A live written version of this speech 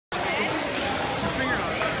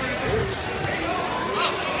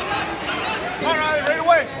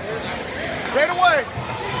Straight away.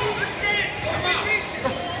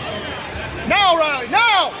 Now, Riley,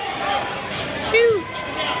 now! Shoot!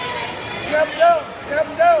 Snap him down, snap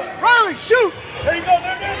him down. Riley, shoot! There you go,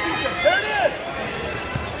 there it is, Ethan. There it is.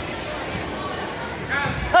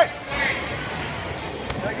 Hey!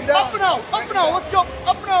 Take him down. Up and out, let's go.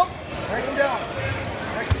 Up and out. Take him down.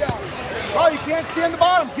 Take him down. Riley, you can't stand the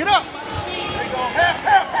bottom. Get up. There you go. Half,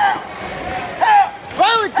 half, half. Half.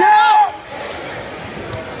 Riley, get up!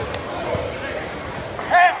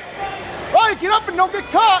 Half. Riley, get up and don't get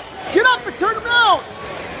caught. Get up and turn him down.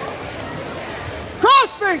 Cross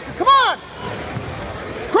face him, come on.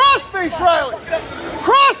 Cross face Riley.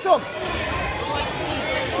 Cross him.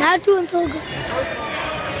 Not doing so good.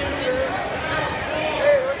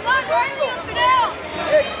 Come on, Riley, up and out.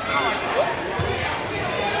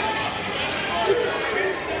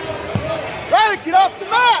 Riley, get off the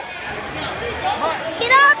mat.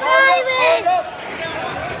 Get off, Riley!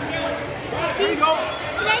 There you go.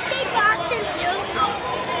 Can I take Boston too?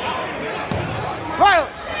 Riley,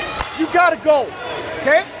 you gotta go,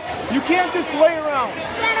 okay? You can't just lay around.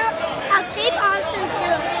 Dad, I'll take Austin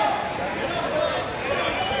too.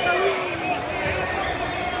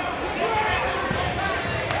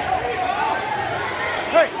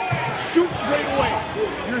 Hey, shoot right away.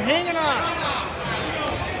 You're hanging on.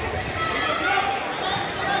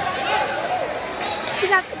 You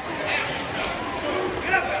got this.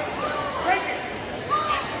 Get up there. Break it.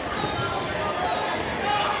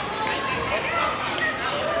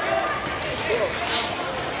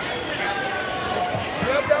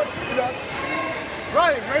 Snap down, shoot it up.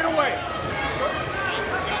 Riley, right away.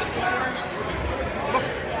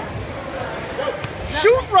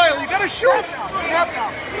 Shoot, Riley, you gotta shoot. Snap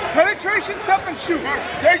down. Penetration, step and shoot.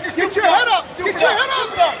 There's your Get your head up. Get your head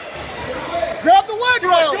up. Grab the leg, Do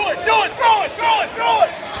Riley. it, throw it, throw it. Throw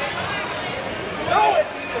it.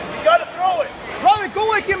 You gotta throw it. Riley, go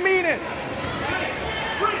like you mean it.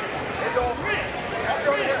 There you go.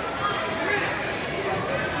 After here.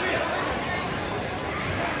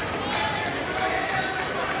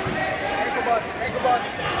 Ankle bust, ankle bust.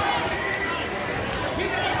 There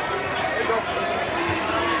you go.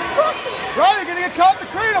 Cross it. Riley, you're gonna get caught in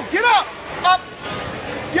the cradle. Get up. Up.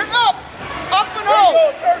 Get up. Up and There you out. go,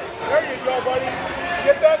 turn. There you go, buddy.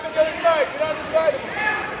 Get back to the other side. Get on the side of him.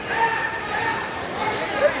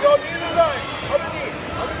 There you go, knee to the side. Other knee.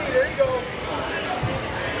 Other knee. There you go.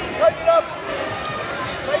 Tighten it up.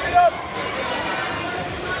 Tighten it up.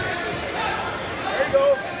 There you go.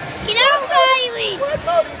 Get out, Riley! Flatten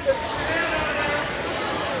out, Ethan.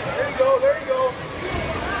 There you go. There you go.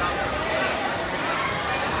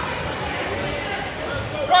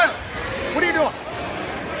 Riley, what are you doing?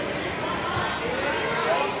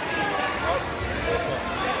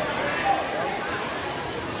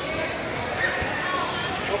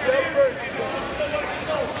 Okay, first.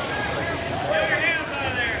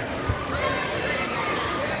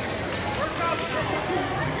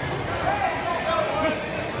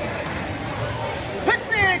 Pick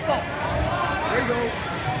the ankle. There you go.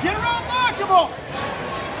 Get around back of him.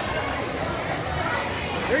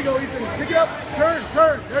 There you go, Ethan. Pick it up. Turn,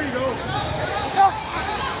 turn. There you go.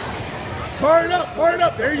 Bar it up. Bar it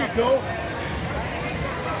up. There you go.